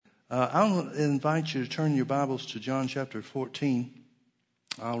I'll invite you to turn your Bibles to John chapter 14.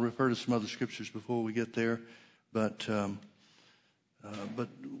 I'll refer to some other scriptures before we get there, but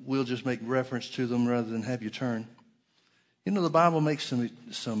we'll just make reference to them rather than have you turn. You know, the Bible makes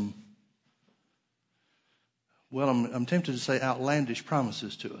some well, I'm tempted to say outlandish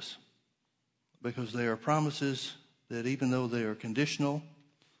promises to us, because they are promises that even though they are conditional,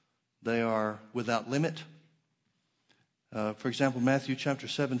 they are without limit. For example, Matthew chapter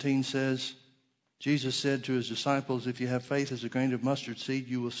 17 says, Jesus said to his disciples, if you have faith as a grain of mustard seed,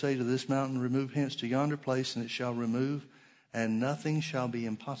 you will say to this mountain, remove hence to yonder place, and it shall remove, and nothing shall be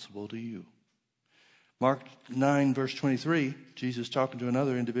impossible to you. Mark 9, verse 23, Jesus talking to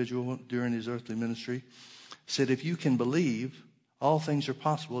another individual during his earthly ministry, said, if you can believe, all things are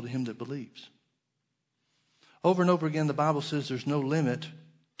possible to him that believes. Over and over again, the Bible says there's no limit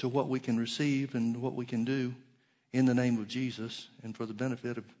to what we can receive and what we can do in the name of Jesus and for the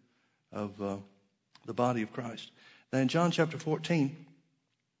benefit of the body of Christ. Now in John chapter 14,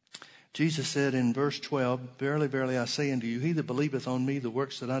 Jesus said in verse 12, verily, verily, I say unto you, he that believeth on me, the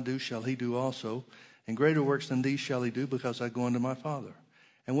works that I do shall he do also, and greater works than these shall he do, because I go unto my Father.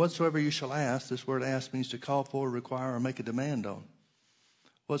 And whatsoever you shall ask, this word ask means to call for, require, or make a demand on.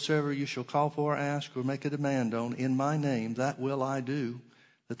 Whatsoever you shall call for, ask, or make a demand on, in my name, that will I do,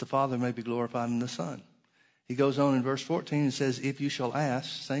 that the Father may be glorified in the Son. He goes on in verse 14 and says, if you shall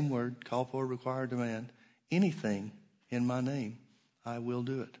ask, same word, call for, require, demand, anything in my name, I will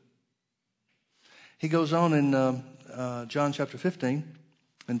do it. He goes on in John chapter 15,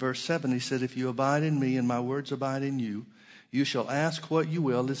 in verse 7, he said, if you abide in me and my words abide in you, you shall ask what you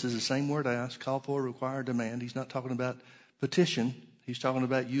will. This is the same word, ask, call for, require, demand. He's not talking about petition. He's talking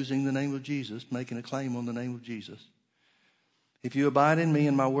about using the name of Jesus, making a claim on the name of Jesus. If you abide in me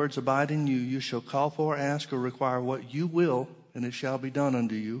and my words abide in you, you shall call for, ask, or require what you will, and it shall be done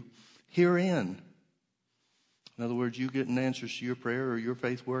unto you herein. In other words, you getting answers to your prayer or your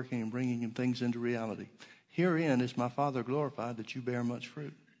faith working and bringing things into reality. Herein is my Father glorified, that you bear much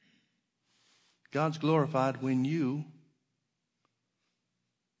fruit. God's glorified when you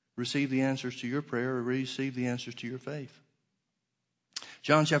receive the answers to your prayer or receive the answers to your faith.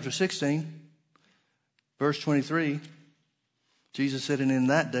 John chapter 16, verse 23, Jesus said, and in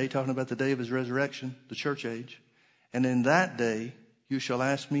that day, talking about the day of his resurrection, the church age, and in that day you shall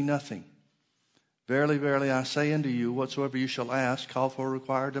ask me nothing. Verily, verily, I say unto you, whatsoever you shall ask, call for,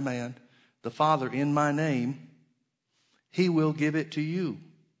 require, demand, the Father in my name, he will give it to you.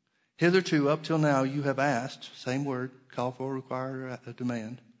 Hitherto, up till now, you have asked, same word, call for, require,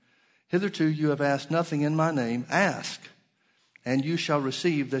 demand. Hitherto you have asked nothing in my name. Ask, and you shall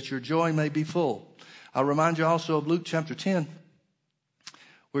receive, that your joy may be full. I'll remind you also of Luke chapter 10,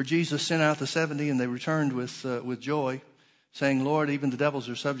 where Jesus sent out the 70 and they returned with joy, saying, Lord, even the devils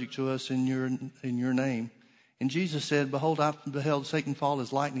are subject to us in your name. And Jesus said, behold, I beheld Satan fall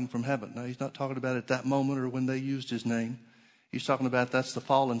as lightning from heaven. Now, he's not talking about at that moment or when they used his name. He's talking about that's the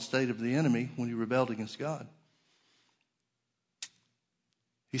fallen state of the enemy when he rebelled against God.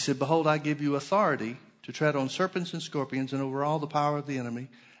 He said, behold, I give you authority to tread on serpents and scorpions and over all the power of the enemy,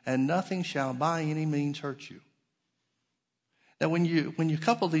 and nothing shall by any means hurt you. Now, when you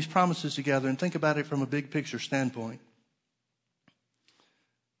couple these promises together and think about it from a big picture standpoint,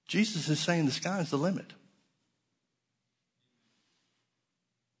 Jesus is saying the sky's the limit.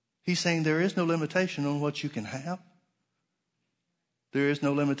 He's saying there is no limitation on what you can have. There is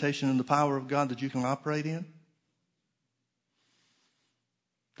no limitation in the power of God that you can operate in.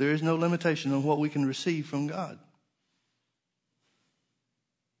 There is no limitation on what we can receive from God.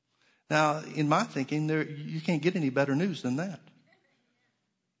 Now, in my thinking, you can't get any better news than that.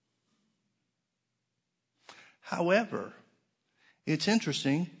 However, it's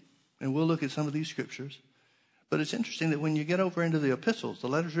interesting, and we'll look at some of these scriptures, but it's interesting that when you get over into the epistles, the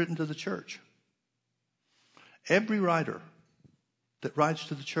letters written to the church, every writer that writes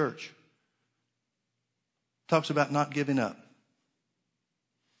to the church talks about not giving up.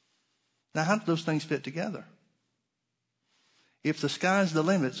 Now, how do those things fit together? If the sky's the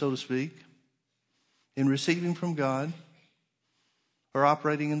limit, so to speak, in receiving from God, or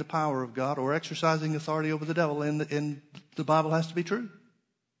operating in the power of God, or exercising authority over the devil, and the Bible has to be true.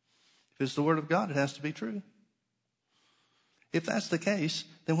 If it's the Word of God, it has to be true. If that's the case,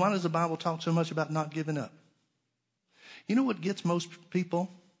 then why does the Bible talk so much about not giving up? You know what gets most people,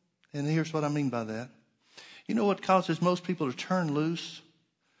 and here's what I mean by that. You know what causes most people to turn loose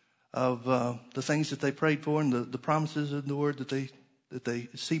of the things that they prayed for and the promises in the Word that they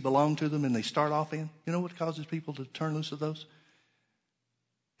see belong to them and they start off in? You know what causes people to turn loose of those?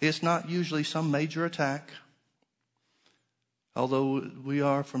 It's not usually some major attack Although we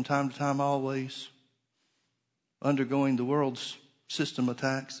are from time to time always undergoing the world's system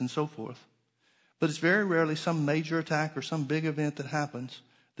attacks and so forth. But it's very rarely some major attack or some big event that happens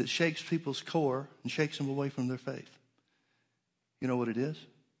that shakes people's core and shakes them away from their faith. You know what it is?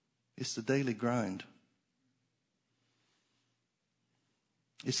 It's the daily grind.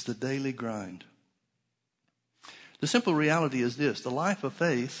 It's the daily grind. The simple reality is this: the life of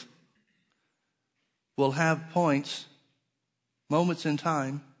faith will have points, moments in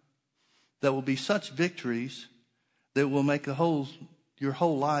time, that will be such victories that will make your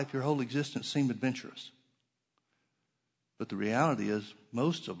whole life, your whole existence seem adventurous. But the reality is,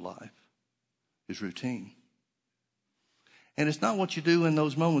 most of life is routine. And it's not what you do in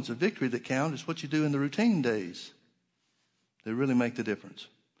those moments of victory that count. It's what you do in the routine days that really make the difference.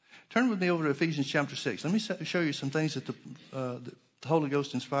 Turn with me over to Ephesians chapter 6. Let me show you some things that the Holy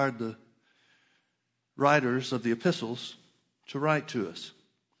Ghost inspired the writers of the epistles to write to us.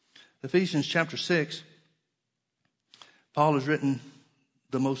 Ephesians chapter 6, Paul has written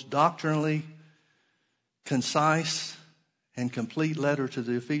the most doctrinally concise and complete letter to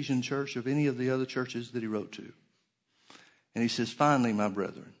the Ephesian church of any of the other churches that he wrote to. And he says, finally, my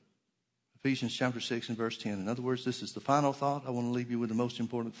brethren. Ephesians chapter 6 and verse 10. In other words, this is the final thought. I want to leave you with the most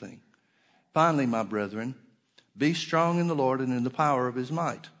important thing. Finally, my brethren, be strong in the Lord and in the power of his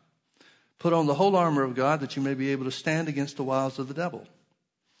might. Put on the whole armor of God that you may be able to stand against the wiles of the devil.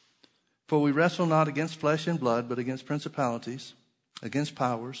 For we wrestle not against flesh and blood, but against principalities, against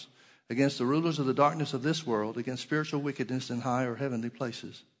powers, against the rulers of the darkness of this world, against spiritual wickedness in high or heavenly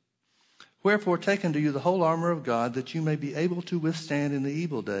places. Wherefore take unto you the whole armor of God, that you may be able to withstand in the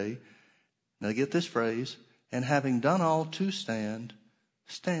evil day. Now get this phrase, and having done all to stand,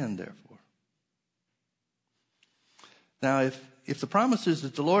 stand therefore. Now if the promises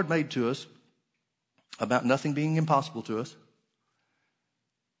that the Lord made to us about nothing being impossible to us,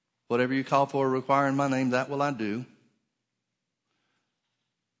 whatever you call for or require in my name, that will I do.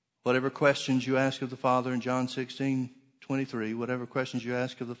 Whatever questions you ask of the Father in John 16:23, whatever questions you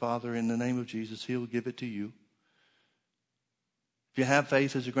ask of the Father in the name of Jesus, he'll give it to you. If you have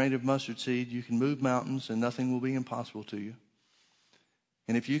faith as a grain of mustard seed, you can move mountains and nothing will be impossible to you.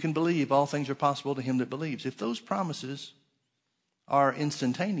 And if you can believe, all things are possible to him that believes. If those promises are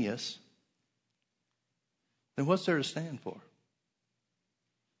instantaneous, then what's there to stand for?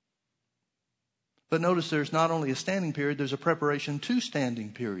 But notice there's not only a standing period, there's a preparation to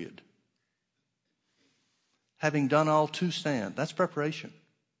standing period. Having done all to stand, that's preparation.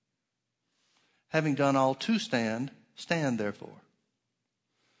 Having done all to stand, stand therefore.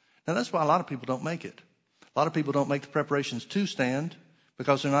 Now that's why a lot of people don't make it. A lot of people don't make the preparations to stand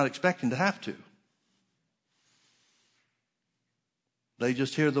because they're not expecting to have to. They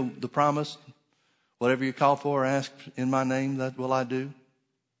just hear the promise, whatever you call for or ask in my name, that will I do.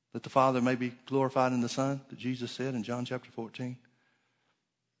 That the Father may be glorified in the Son, that Jesus said in John chapter 14.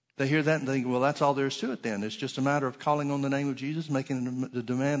 They hear that and think, well, that's all there is to it then. It's just a matter of calling on the name of Jesus, making the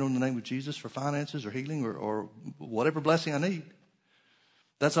demand on the name of Jesus for finances or healing or whatever blessing I need.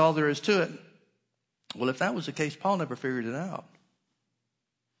 That's all there is to it. Well, if that was the case, Paul never figured it out.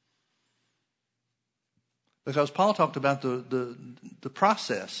 Because Paul talked about the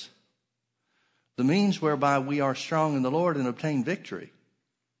process, the means whereby we are strong in the Lord and obtain victory,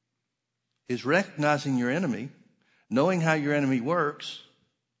 is recognizing your enemy, knowing how your enemy works,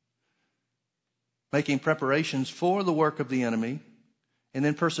 making preparations for the work of the enemy, and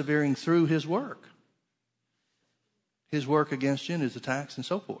then persevering through his work. His work against you and his attacks and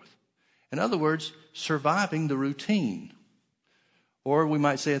so forth. In other words, surviving the routine. Or we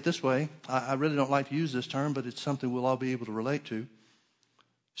might say it this way. I really don't like to use this term, but it's something we'll all be able to relate to.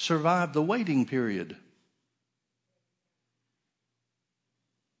 Survive the waiting period.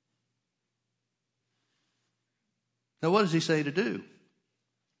 Now, what does he say to do?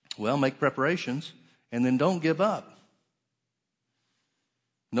 Well, make preparations and then don't give up.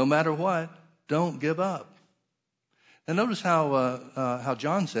 No matter what, don't give up. Now, notice how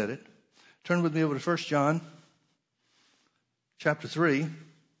John said it. Turn with me over to 1 John chapter 3.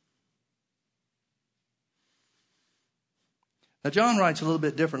 Now, John writes a little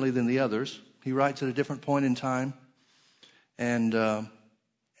bit differently than the others. He writes at a different point in time and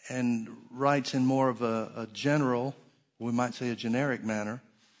writes in more of a general, we might say a generic manner,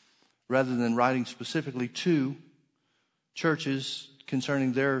 rather than writing specifically to churches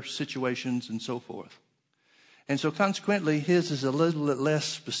concerning their situations and so forth. And so consequently, his is a little bit less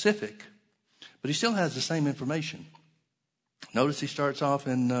specific, but he still has the same information. Notice he starts off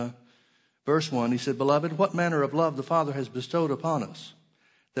in verse 1. He said, Beloved, what manner of love the Father has bestowed upon us,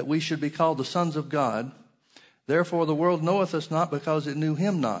 that we should be called the sons of God, Therefore the world knoweth us not because it knew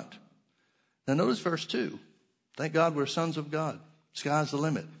him not. Now notice verse 2. Thank God we're sons of God. Sky's the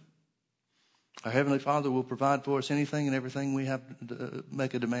limit. Our Heavenly Father will provide for us anything and everything we have to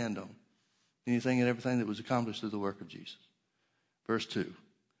make a demand on. Anything and everything that was accomplished through the work of Jesus. Verse 2.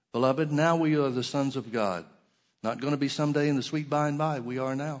 Beloved, now we are the sons of God. Not going to be someday in the sweet by and by. We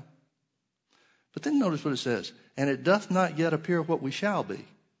are now. But then notice what it says. And it doth not yet appear what we shall be.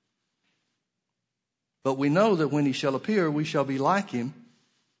 But we know that when he shall appear, we shall be like him,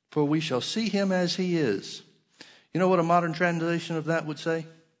 for we shall see him as he is. You know what a modern translation of that would say?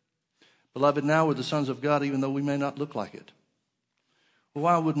 Beloved, now we're the sons of God, even though we may not look like it. Well,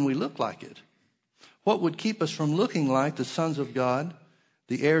 why wouldn't we look like it? What would keep us from looking like the sons of God,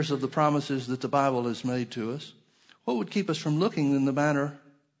 the heirs of the promises that the Bible has made to us? What would keep us from looking in the manner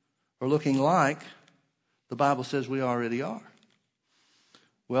or looking like the Bible says we already are?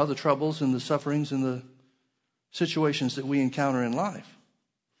 Well, the troubles and the sufferings and the situations that we encounter in life.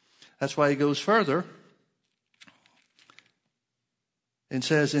 That's why he goes further and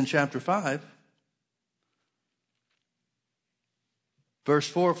says in chapter 5, verse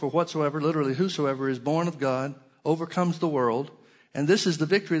 4, for whatsoever, literally whosoever is born of God, overcomes the world. And this is the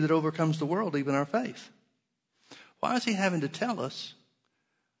victory that overcomes the world, even our faith. Why is he having to tell us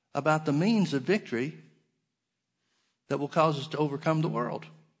about the means of victory that will cause us to overcome the world?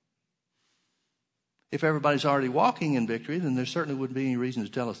 If everybody's already walking in victory, then there certainly wouldn't be any reason to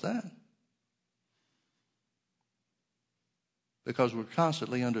tell us that. Because we're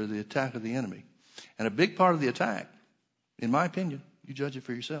constantly under the attack of the enemy. And a big part of the attack, in my opinion, you judge it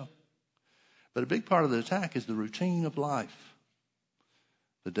for yourself, but a big part of the attack is the routine of life.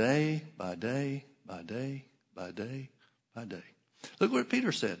 The day by day by day by day by day. Look what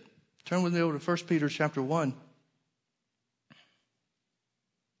Peter said. Turn with me over to 1 Peter chapter 1.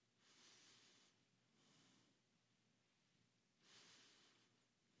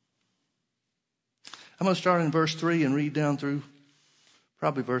 I'm going to start in verse 3 and read down through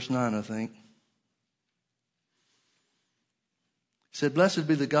probably verse 9, I think. He said, Blessed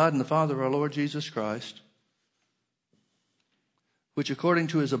be the God and the Father of our Lord Jesus Christ, which according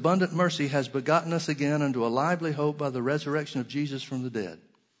to his abundant mercy has begotten us again unto a lively hope by the resurrection of Jesus from the dead.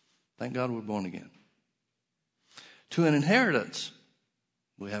 Thank God we're born again. To an inheritance.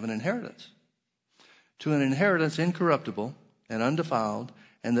 We have an inheritance. To an inheritance incorruptible and undefiled,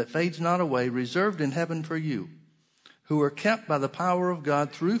 and that fades not away, reserved in heaven for you, who are kept by the power of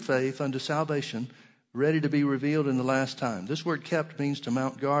God through faith unto salvation, ready to be revealed in the last time. This word kept means to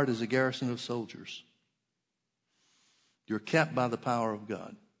mount guard as a garrison of soldiers. You're kept by the power of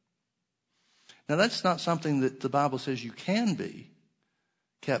God. Now that's not something that the Bible says you can be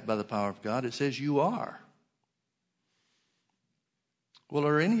kept by the power of God. It says you are. Well,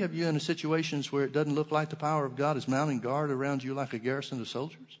 are any of you in situations where it doesn't look like the power of God is mounting guard around you like a garrison of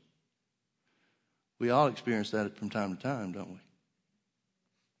soldiers? We all experience that from time to time, don't we?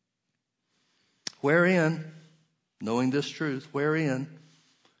 Wherein, knowing this truth, wherein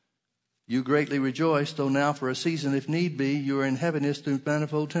you greatly rejoice, though now for a season, if need be, you are in heaviness through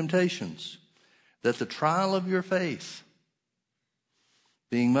manifold temptations, that the trial of your faith,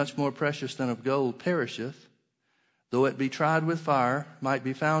 being much more precious than of gold, perisheth, though it be tried with fire, might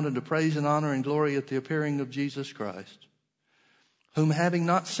be found unto praise and honor and glory at the appearing of Jesus Christ, whom having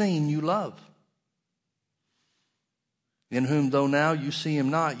not seen you love, in whom though now you see him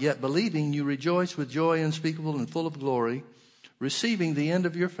not, yet believing you rejoice with joy unspeakable and full of glory, receiving the end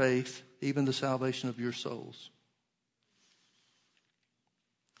of your faith, even the salvation of your souls.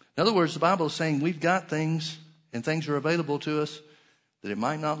 In other words, the Bible is saying we've got things and things are available to us that it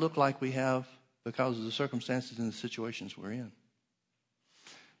might not look like we have because of the circumstances and the situations we're in.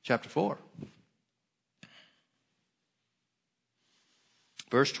 Chapter 4.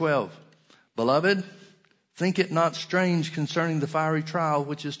 Verse 12. Beloved, think it not strange concerning the fiery trial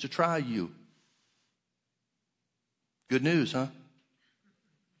which is to try you. Good news, huh?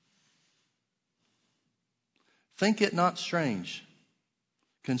 Think it not strange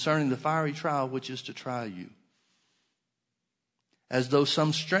concerning the fiery trial which is to try you, as though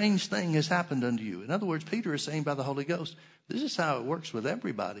some strange thing has happened unto you. In other words, Peter is saying by the Holy Ghost, this is how it works with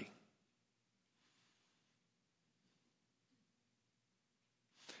everybody.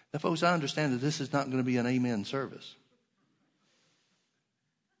 Now, folks, I understand that this is not going to be an amen service.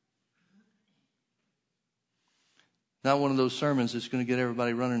 Not one of those sermons that's going to get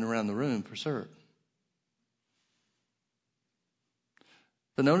everybody running around the room for certain.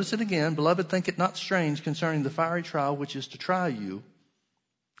 But notice it again. Beloved, think it not strange concerning the fiery trial which is to try you,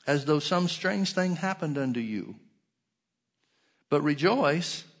 as though some strange thing happened unto you. But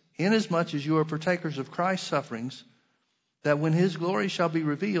rejoice inasmuch as you are partakers of Christ's sufferings, that when his glory shall be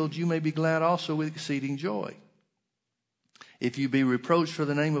revealed, you may be glad also with exceeding joy. If you be reproached for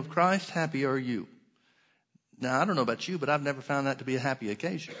the name of Christ, happy are you. Now, I don't know about you, but I've never found that to be a happy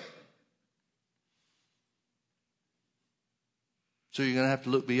occasion. So you're going to have to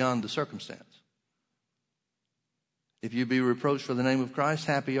look beyond the circumstance. If you be reproached for the name of Christ,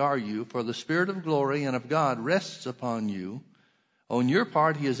 happy are you, for the Spirit of glory and of God rests upon you. On your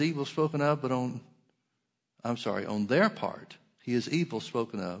part, he is evil spoken of, but on their part, he is evil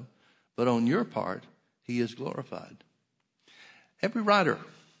spoken of, but on your part, he is glorified. Every writer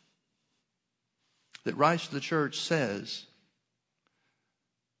that writes to the church says,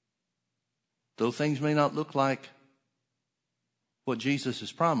 though things may not look like what Jesus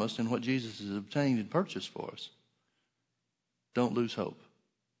has promised and what Jesus has obtained and purchased for us, don't lose hope.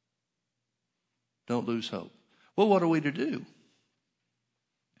 Don't lose hope. Well, what are we to do?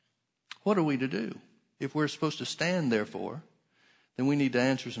 What are we to do? If we're supposed to stand, therefore, then we need to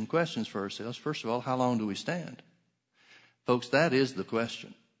answer some questions for ourselves. First of all, how long do we stand? Folks, that is the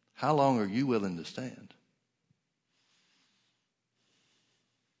question. How long are you willing to stand?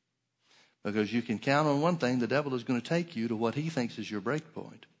 Because you can count on one thing, the devil is going to take you to what he thinks is your break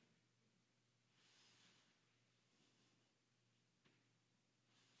point.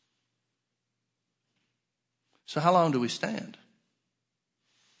 So how long do we stand?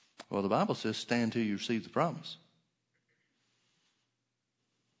 Well, the Bible says stand till you receive the promise.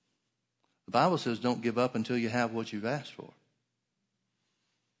 The Bible says don't give up until you have what you've asked for.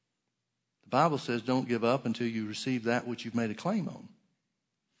 The Bible says don't give up until you receive that which you've made a claim on.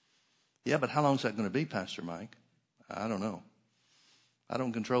 Yeah, but how long is that going to be, Pastor Mike? I don't know. I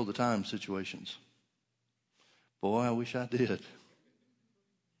don't control the time situations. Boy, I wish I did.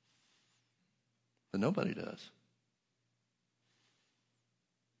 But nobody does.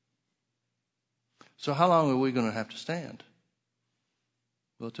 So how long are we going to have to stand?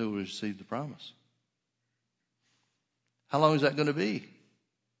 Well, till we receive the promise. How long is that going to be?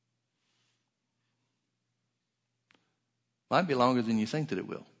 Might be longer than you think that it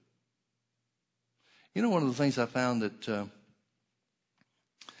will. You know, one of the things I found that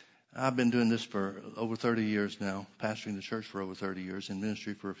I've been doing this for over 30 years now, pastoring the church for over 30 years, in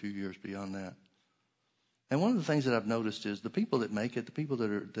ministry for a few years beyond that. And one of the things that I've noticed is the people that make it, the people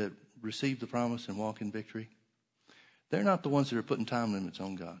that receive the promise and walk in victory, they're not the ones that are putting time limits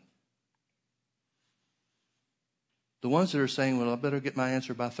on God. The ones that are saying, well, I better get my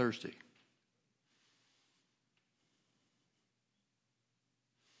answer by Thursday.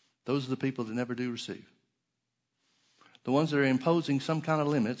 Those are the people that never do receive. The ones that are imposing some kind of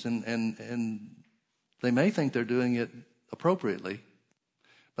limits, and they may think they're doing it appropriately,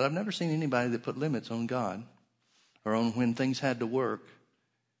 but I've never seen anybody that put limits on God or on when things had to work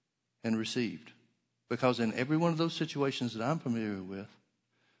and received. Because in every one of those situations that I'm familiar with,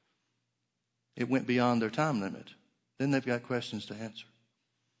 it went beyond their time limit. Then they've got questions to answer.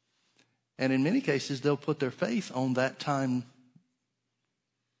 And in many cases, they'll put their faith on that time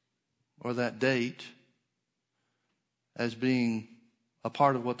or that date as being a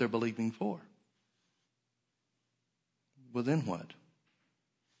part of what they're believing for. Well, then what?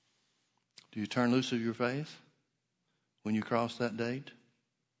 Do you turn loose of your faith when you cross that date?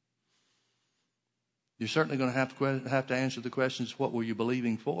 You're certainly going to have to answer the questions, what were you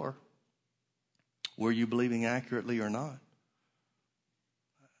believing for? Were you believing accurately or not?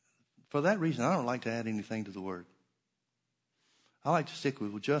 For that reason, I don't like to add anything to the Word. I like to stick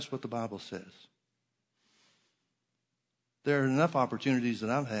with just what the Bible says. There are enough opportunities that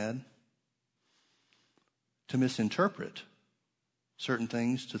I've had to misinterpret certain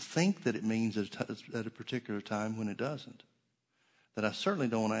things, to think that it means at a particular time when it doesn't. That I certainly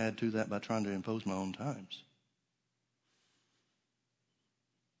don't want to add to that by trying to impose my own times.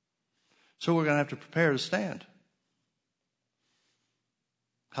 So we're going to have to prepare to stand.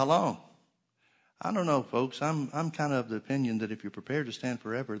 How long? I don't know, folks. I'm kind of the opinion that if you're prepared to stand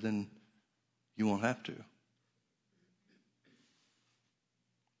forever, then you won't have to.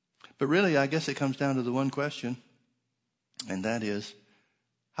 But really, I guess it comes down to the one question, and that is,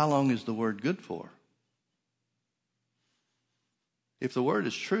 how long is the word good for? If the word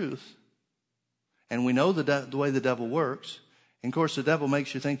is truth, and we know the way the devil works, and of course the devil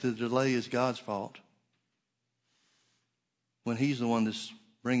makes you think that the delay is God's fault, when he's the one that's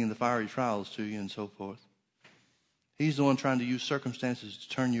bringing the fiery trials to you and so forth. He's the one trying to use circumstances to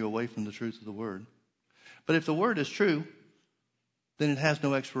turn you away from the truth of the word. But if the word is true, then it has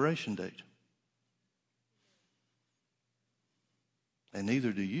no expiration date. And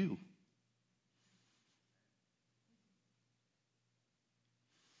neither do you.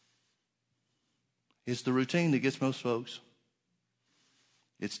 It's the routine that gets most folks.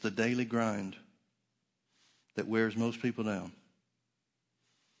 It's the daily grind that wears most people down.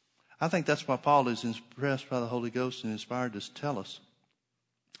 I think that's why Paul is impressed by the Holy Ghost and inspired to tell us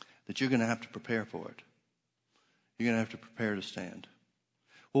that you're going to have to prepare for it. You're going to have to prepare to stand.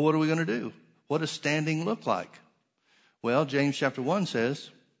 Well, what are we going to do? What does standing look like? Well, James chapter 1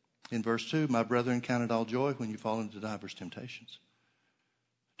 says in verse 2, my brethren, count it all joy when you fall into diverse temptations.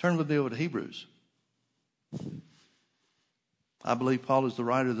 Turn with me over to Hebrews. I believe Paul is the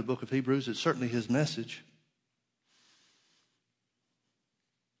writer of the book of Hebrews. It's certainly his message.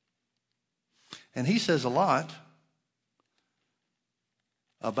 And he says a lot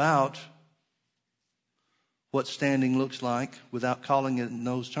about what standing looks like without calling it in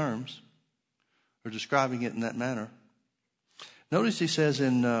those terms or describing it in that manner. Notice he says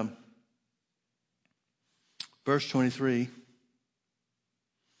in verse 23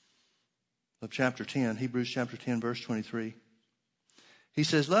 of chapter 10, Hebrews chapter 10, verse 23. He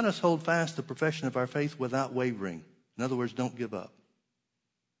says, let us hold fast the profession of our faith without wavering. In other words, don't give up.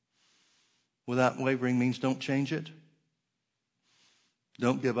 Without wavering means don't change it.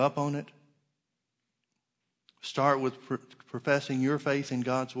 Don't give up on it. Start with professing your faith in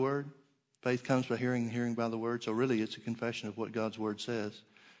God's word. Faith comes by hearing and hearing by the word. So really it's a confession of what God's word says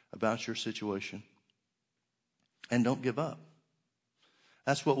about your situation. And don't give up.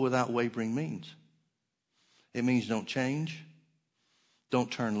 That's what without wavering means. It means don't change.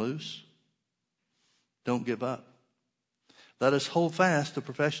 Don't turn loose. Don't give up. Let us hold fast the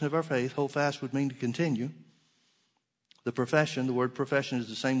profession of our faith. Hold fast would mean to continue. The profession, the word profession is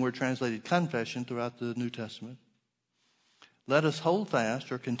the same word translated confession throughout the New Testament. Let us hold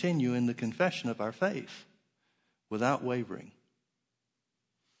fast or continue in the confession of our faith without wavering.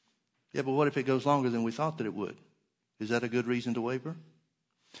 Yeah, but what if it goes longer than we thought that it would? Is that a good reason to waver?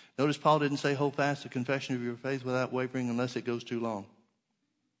 Notice Paul didn't say hold fast the confession of your faith without wavering unless it goes too long.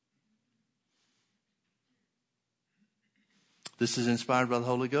 This is inspired by the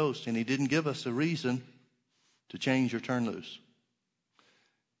Holy Ghost, and he didn't give us a reason to change or turn loose.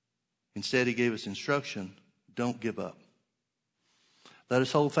 Instead, he gave us instruction, don't give up. Let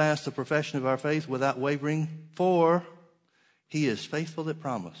us hold fast the profession of our faith without wavering, for he is faithful that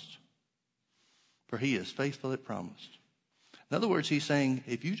promised. For he is faithful that promised. In other words, he's saying,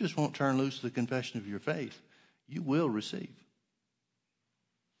 if you just won't turn loose the confession of your faith, you will receive.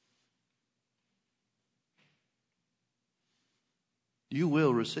 You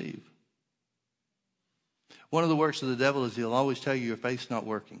will receive. One of the works of the devil is he'll always tell you your faith's not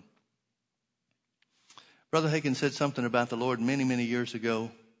working. Brother Hagin said something about the Lord many, many years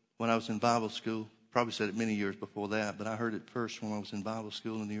ago when I was in Bible school. Probably said it many years before that, but I heard it first when I was in Bible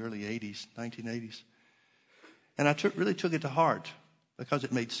school in the early 80s, 1980s. And I really took it to heart because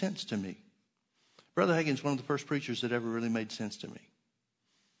it made sense to me. Brother Hagin's one of the first preachers that ever really made sense to me.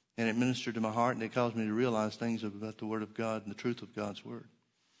 And it ministered to my heart, and it caused me to realize things about the Word of God and the truth of God's Word.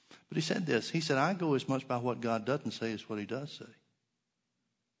 But he said this. He said, I go as much by what God doesn't say as what he does say.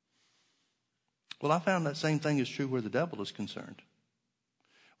 Well, I found that same thing is true where the devil is concerned.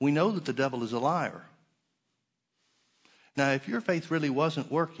 We know that the devil is a liar. Now, if your faith really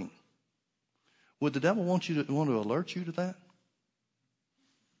wasn't working, would the devil want to alert you to that?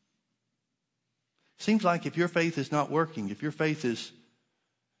 Seems like if your faith is not working, if your faith is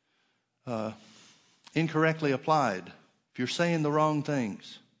incorrectly applied, if you're saying the wrong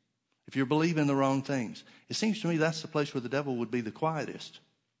things, if you're believing the wrong things, it seems to me that's the place where the devil would be the quietest.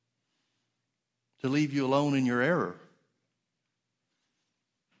 To leave you alone in your error.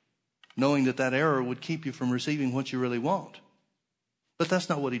 Knowing that that error would keep you from receiving what you really want. But that's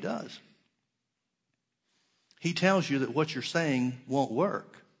not what he does. He tells you that what you're saying won't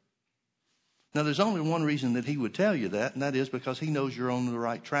work. Now, there's only one reason that he would tell you that, and that is because he knows you're on the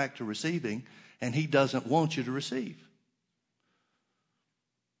right track to receiving, and he doesn't want you to receive.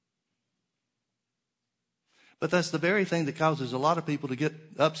 But that's the very thing that causes a lot of people to get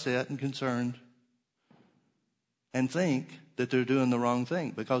upset and concerned and think that they're doing the wrong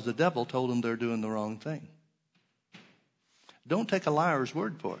thing because the devil told them they're doing the wrong thing. Don't take a liar's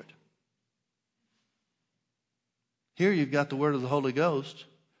word for it. Here you've got the word of the Holy Ghost.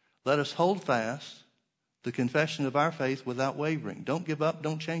 Let us hold fast the confession of our faith without wavering. Don't give up.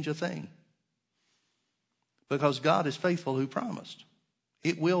 Don't change a thing. Because God is faithful who promised.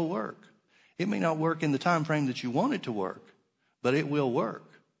 It will work. It may not work in the time frame that you want it to work, but it will work.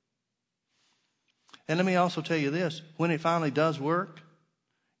 And let me also tell you this. When it finally does work,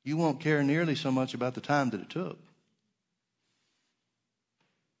 you won't care nearly so much about the time that it took.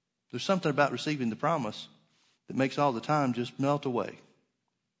 There's something about receiving the promise that makes all the time just melt away.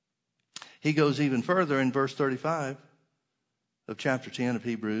 He goes even further in verse 35 of chapter 10 of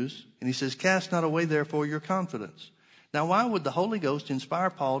Hebrews, and he says, cast not away therefore your confidence. Now, why would the Holy Ghost inspire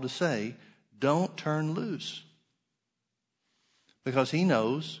Paul to say, don't turn loose? Because he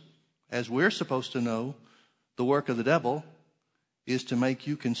knows, as we're supposed to know, the work of the devil is to make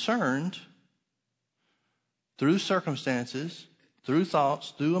you concerned through circumstances, through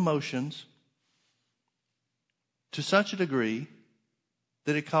thoughts, through emotions, to such a degree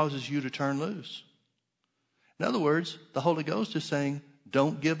that it causes you to turn loose. In other words, the Holy Ghost is saying,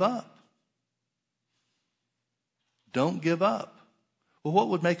 don't give up. Don't give up. Well, what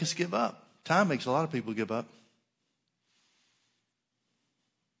would make us give up? Time makes a lot of people give up.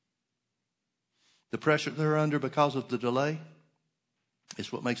 The pressure they're under because of the delay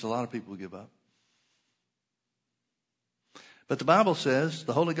is what makes a lot of people give up. But the Bible says,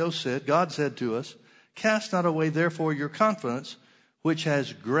 the Holy Ghost said, God said to us, cast not away therefore your confidence, which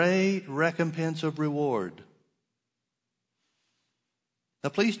has great recompense of reward. Now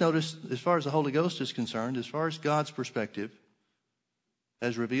please notice, as far as the Holy Ghost is concerned, as far as God's perspective,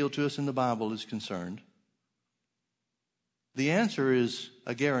 as revealed to us in the Bible, is concerned, the answer is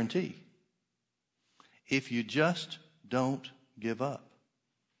a guarantee. If you just don't give up.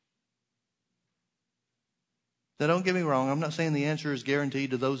 Now don't get me wrong, I'm not saying the answer is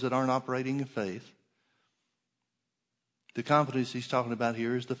guaranteed to those that aren't operating in faith. The confidence he's talking about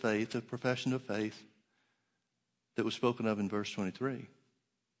here is the faith, the profession of faith that was spoken of in verse 23.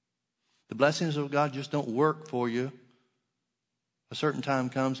 The blessings of God just don't work for you. A certain time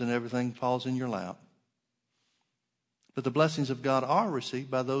comes and everything falls in your lap. But the blessings of God are received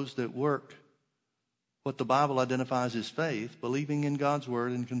by those that work what the Bible identifies as faith, believing in God's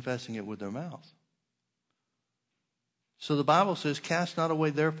word and confessing it with their mouth. So the Bible says, cast not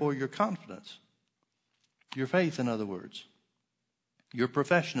away therefore your confidence. Your faith, in other words. Your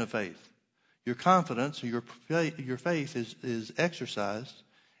profession of faith. Your confidence, your faith is exercised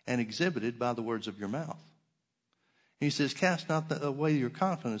and exhibited by the words of your mouth. He says, cast not away your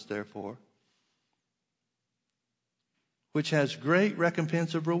confidence, therefore, which has great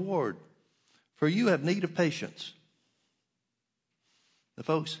recompense of reward. For you have need of patience. Now,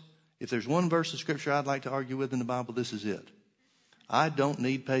 folks, if there's one verse of Scripture I'd like to argue with in the Bible, this is it. I don't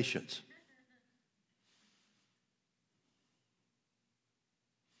need patience.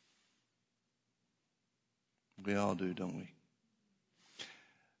 We all do, don't we?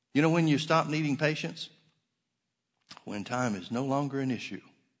 You know when you stop needing patience? When time is no longer an issue.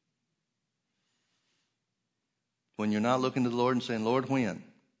 When you're not looking to the Lord and saying, Lord, when?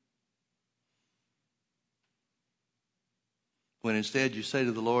 When instead you say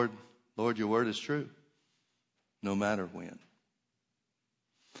to the Lord, Lord, your word is true, no matter when.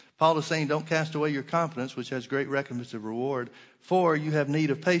 Paul is saying, don't cast away your confidence, which has great recompense of reward, for you have need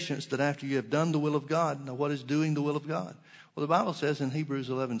of patience, that after you have done the will of God. Now, what is doing the will of God? Well, the Bible says in Hebrews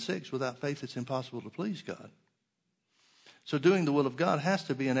 11:6, without faith it's impossible to please God. So doing the will of God has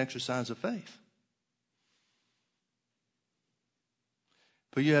to be an exercise of faith.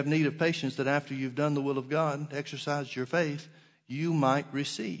 For you have need of patience, that after you've done the will of God, exercised your faith, you might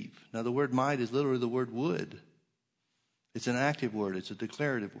receive. Now, the word might is literally the word would. It's an active word. It's a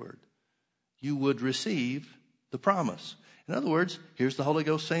declarative word. You would receive the promise. In other words, here's the Holy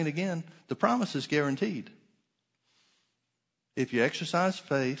Ghost saying again, the promise is guaranteed. If you exercise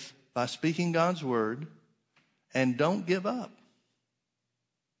faith by speaking God's word and don't give up,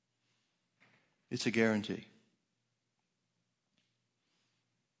 it's a guarantee.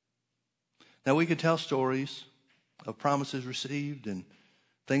 Now, we could tell stories of promises received and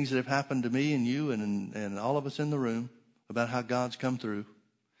things that have happened to me and you and all of us in the room about how God's come through.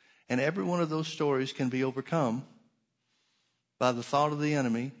 And every one of those stories can be overcome by the thought of the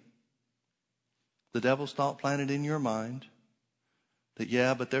enemy, the devil's thought planted in your mind, that,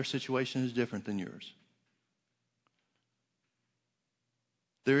 yeah, but their situation is different than yours.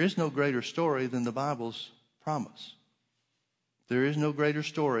 There is no greater story than the Bible's promise. There is no greater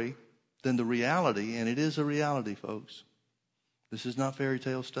story than the reality, and it is a reality, folks. This is not fairy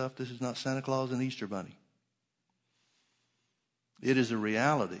tale stuff. This is not Santa Claus and Easter Bunny. It is a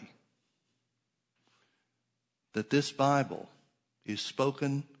reality that this Bible is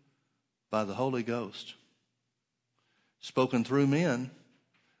spoken by the Holy Ghost. Spoken through men,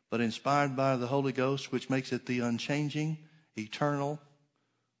 but inspired by the Holy Ghost, which makes it the unchanging, eternal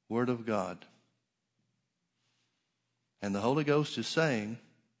Word of God. And the Holy Ghost is saying,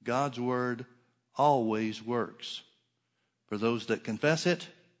 God's word always works for those that confess it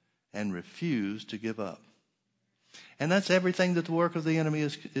and refuse to give up. And that's everything that the work of the enemy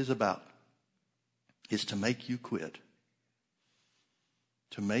is about, is to make you quit.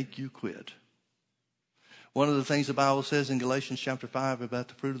 to make you quit. One of the things the Bible says in Galatians chapter 5 about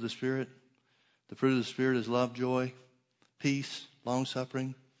the fruit of the Spirit is love, joy, peace,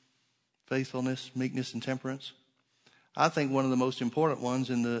 long-suffering, faithfulness, meekness, and temperance. I think one of the most important ones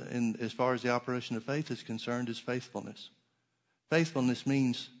as far as the operation of faith is concerned is faithfulness. Faithfulness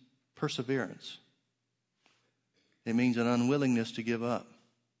means perseverance. It means an unwillingness to give up.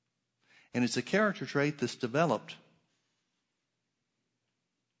 And it's a character trait that's developed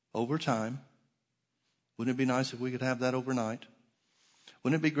over time. Wouldn't it be nice if we could have that overnight?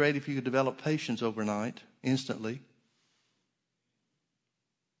 Wouldn't it be great if you could develop patience overnight, instantly?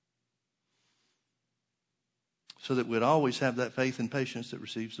 So that we'd always have that faith and patience that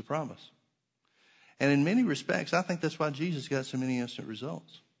receives the promise. And in many respects, I think that's why Jesus got so many instant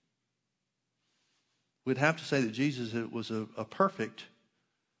results. We'd have to say that Jesus was a perfect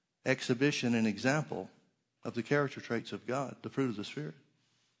exhibition and example of the character traits of God, the fruit of the Spirit.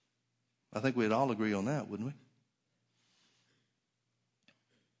 I think we'd all agree on that, wouldn't we?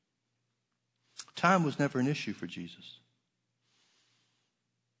 Time was never an issue for Jesus.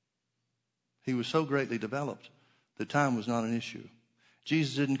 He was so greatly developed that time was not an issue.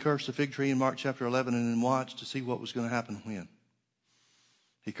 Jesus didn't curse the fig tree in Mark chapter 11 and then watch to see what was going to happen when.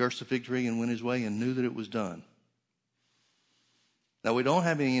 He cursed the fig tree and went his way and knew that it was done. Now, we don't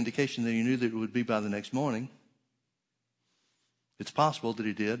have any indication that he knew that it would be by the next morning. It's possible that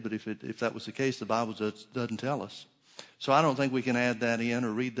he did, but if that was the case, the Bible doesn't tell us. So I don't think we can add that in or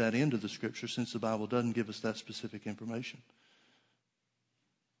read that into the Scripture since the Bible doesn't give us that specific information.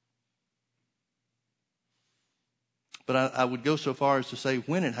 But I would go so far as to say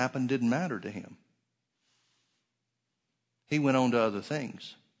when it happened didn't matter to him. He went on to other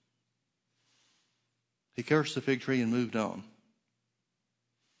things. He cursed the fig tree and moved on,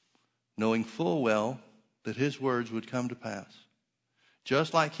 knowing full well that his words would come to pass.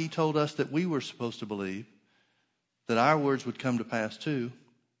 Just like he told us that we were supposed to believe that our words would come to pass too,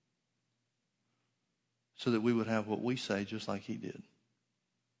 so that we would have what we say just like he did.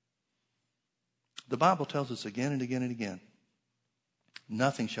 The Bible tells us again and again and again,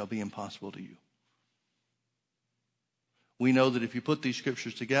 nothing shall be impossible to you. We know that if you put these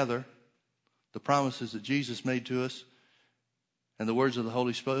scriptures together, the promises that Jesus made to us and the words of the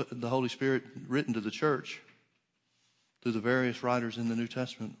Holy Spirit written to the church through the various writers in the New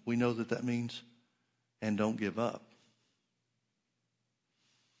Testament, we know that that means, and don't give up.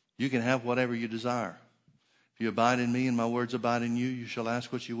 You can have whatever you desire. If you abide in me and my words abide in you, you shall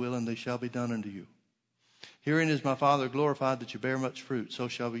ask what you will and they shall be done unto you. Herein is my Father glorified that you bear much fruit, so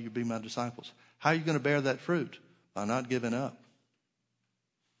shall you be my disciples. How are you going to bear that fruit? By not giving up.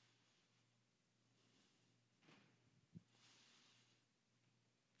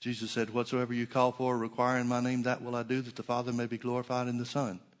 Jesus said, whatsoever you call for or require in my name, that will I do, that the Father may be glorified in the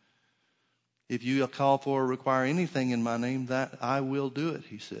Son. If you call for or require anything in my name, that I will do it,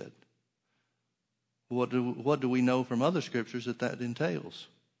 he said. What do we know from other scriptures that entails?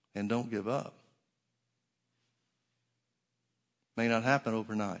 And don't give up. May not happen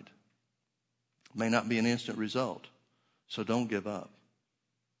overnight. May not be an instant result. So don't give up.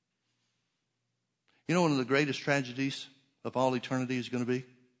 You know, one of the greatest tragedies of all eternity is going to be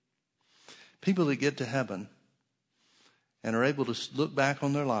people that get to heaven and are able to look back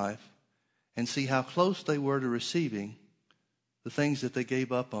on their life and see how close they were to receiving the things that they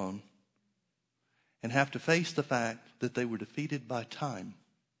gave up on and have to face the fact that they were defeated by time.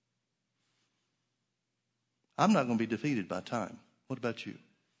 I'm not going to be defeated by time. What about you?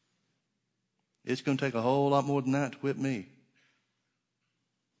 It's going to take a whole lot more than that to whip me.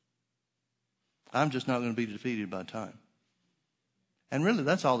 I'm just not going to be defeated by time. And really,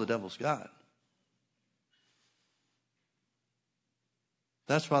 that's all the devil's got.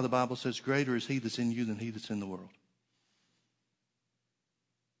 That's why the Bible says, greater is he that's in you than he that's in the world.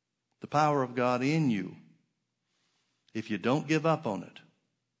 The power of God in you, if you don't give up on it,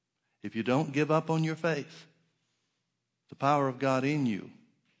 if you don't give up on your faith, the power of God in you,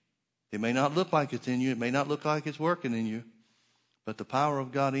 it may not look like it's in you, it may not look like it's working in you, but the power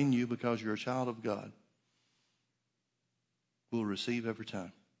of God in you, because you're a child of God, will receive every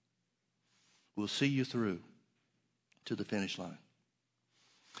time. Will see you through to the finish line.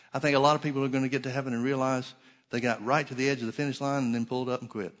 I think a lot of people are going to get to heaven and realize they got right to the edge of the finish line and then pulled up and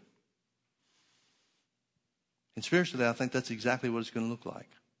quit. And spiritually, I think that's exactly what it's going to look like.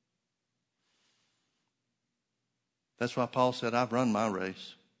 That's why Paul said, I've run my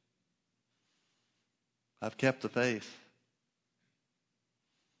race. I've kept the faith.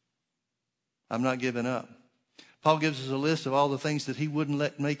 I'm not giving up. Paul gives us a list of all the things that he wouldn't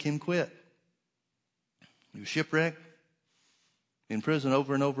let make him quit. He was shipwrecked. in prison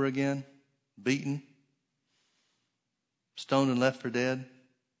over and over again, beaten, stoned and left for dead.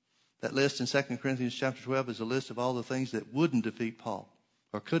 That list in 2 Corinthians chapter 12 is a list of all the things that wouldn't defeat Paul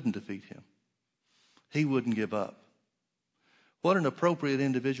or couldn't defeat him. He wouldn't give up. What an appropriate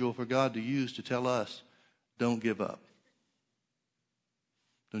individual for God to use to tell us, don't give up.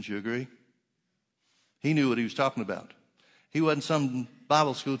 Don't you agree? He knew what he was talking about. He wasn't some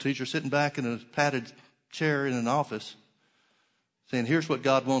Bible school teacher sitting back in a padded chair in an office saying, here's what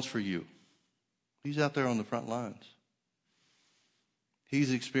God wants for you. He's out there on the front lines.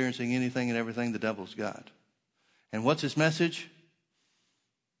 He's experiencing anything and everything the devil's got. And what's his message?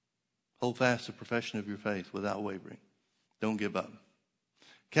 Hold fast the profession of your faith without wavering. Don't give up.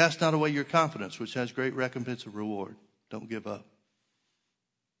 Cast not away your confidence, which has great recompense of reward. Don't give up.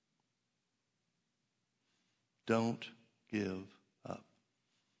 Don't give up.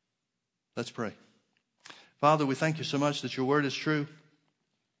 Let's pray. Father, we thank you so much that your word is true.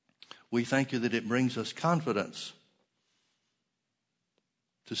 We thank you that it brings us confidence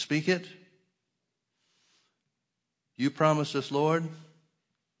to speak it. You promised us, Lord,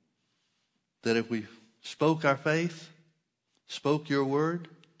 that if we spoke our faith, spoke your word,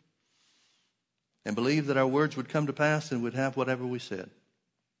 and believed that our words would come to pass, and would have whatever we said.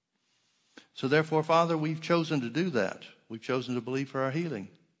 So therefore, Father, we've chosen to do that. We've chosen to believe for our healing.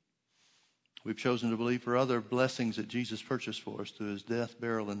 We've chosen to believe for other blessings that Jesus purchased for us through his death,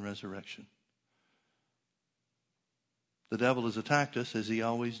 burial, and resurrection. The devil has attacked us as he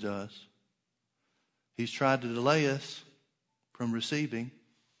always does. He's tried to delay us from receiving,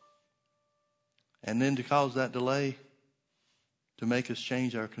 and then to cause that delay to make us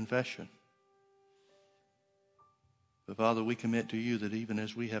change our confession. But Father, we commit to you that even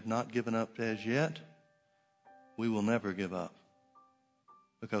as we have not given up as yet, we will never give up,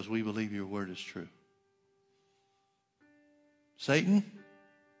 because we believe your word is true. Satan,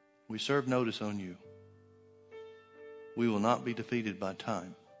 we serve notice on you. We will not be defeated by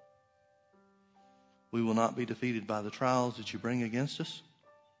time. We will not be defeated by the trials that you bring against us.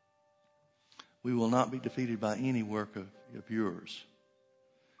 We will not be defeated by any work of yours.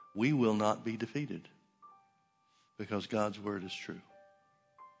 We will not be defeated because God's word is true.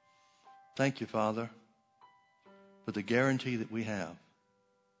 Thank you, Father, for the guarantee that we have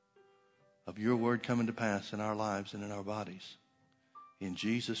of your word coming to pass in our lives and in our bodies. In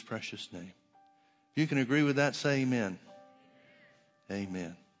Jesus' precious name. If you can agree with that, say amen.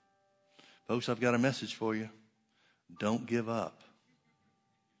 Amen. Folks, I've got a message for you. Don't give up.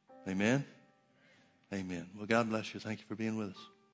 Amen? Amen. Well, God bless you. Thank you for being with us.